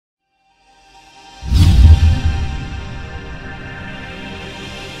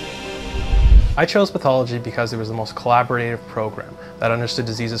I chose pathology because it was the most collaborative program that understood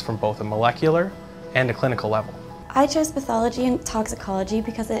diseases from both a molecular and a clinical level. I chose pathology and toxicology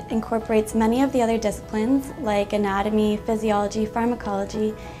because it incorporates many of the other disciplines like anatomy, physiology,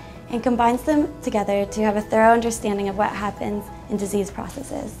 pharmacology, and combines them together to have a thorough understanding of what happens in disease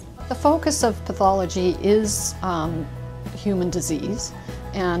processes. The focus of pathology is human disease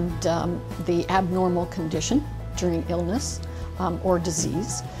and the abnormal condition during illness or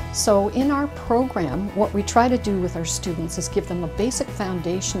disease. So in our program, what we try to do with our students is give them a basic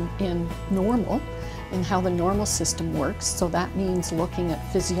foundation in how the normal system works. So that means looking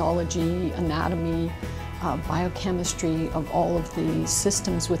at physiology, anatomy, biochemistry of all of the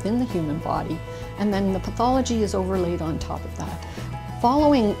systems within the human body, and then the pathology is overlaid on top of that.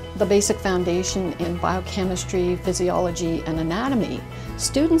 Following the basic foundation in biochemistry, physiology, and anatomy,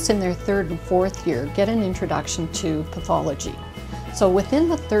 students in their 3rd and 4th year get an introduction to pathology. So within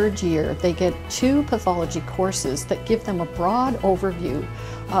the 3rd year, they get 2 pathology courses that give them a broad overview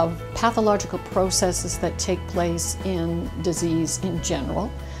of pathological processes that take place in disease in general.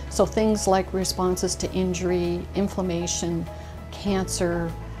 So things like responses to injury, inflammation,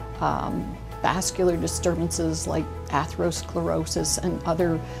 cancer, vascular disturbances like atherosclerosis and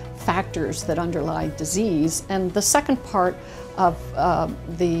other factors that underlie disease. And the second part of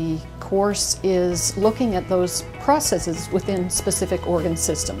the course is looking at those processes within specific organ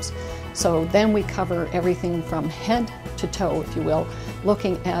systems. So then we cover everything from head to toe, if you will,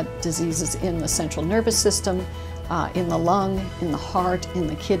 looking at diseases in the central nervous system, in the lung, in the heart, in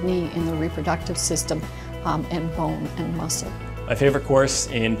the kidney, in the reproductive system, and bone and muscle. My favorite course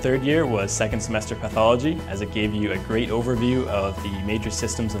in 3rd year was 2nd semester pathology, as it gave you a great overview of the major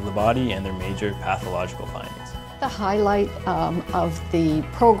systems of the body and their major pathological findings. The highlight of the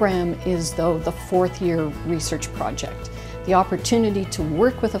program is, though, the 4th year research project. The opportunity to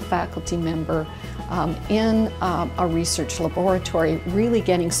work with a faculty member in a research laboratory, really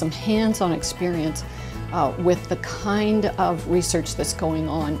getting some hands-on experience with the kind of research that's going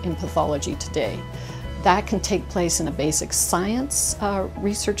on in pathology today. That can take place in a basic science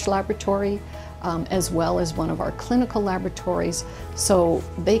research laboratory as well as one of our clinical laboratories, so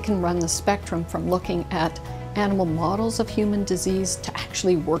they can run the spectrum from looking at animal models of human disease to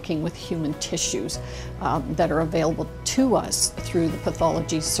actually working with human tissues that are available to us through the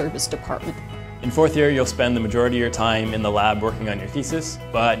pathology service department. In 4th year, you'll spend the majority of your time in the lab working on your thesis,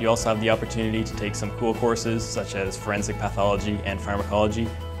 but you also have the opportunity to take some cool courses such as forensic pathology and pharmacology,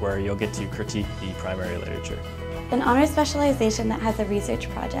 where you'll get to critique the primary literature. An honors specialization that has a research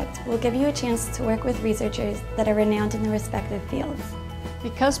project will give you a chance to work with researchers that are renowned in their respective fields.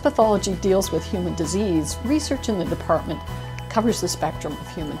 Because pathology deals with human disease, research in the department covers the spectrum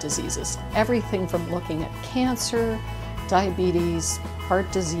of human diseases. Everything from looking at cancer, diabetes,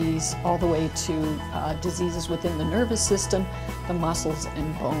 heart disease, all the way to diseases within the nervous system, the muscles,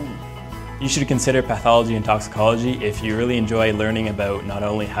 and bone. You should consider pathology and toxicology if you really enjoy learning about not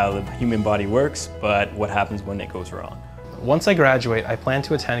only how the human body works, but what happens when it goes wrong. Once I graduate, I plan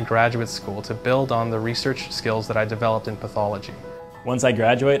to attend graduate school to build on the research skills that I developed in pathology. Once I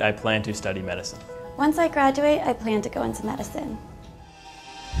graduate, I plan to study medicine. Once I graduate, I plan to go into medicine.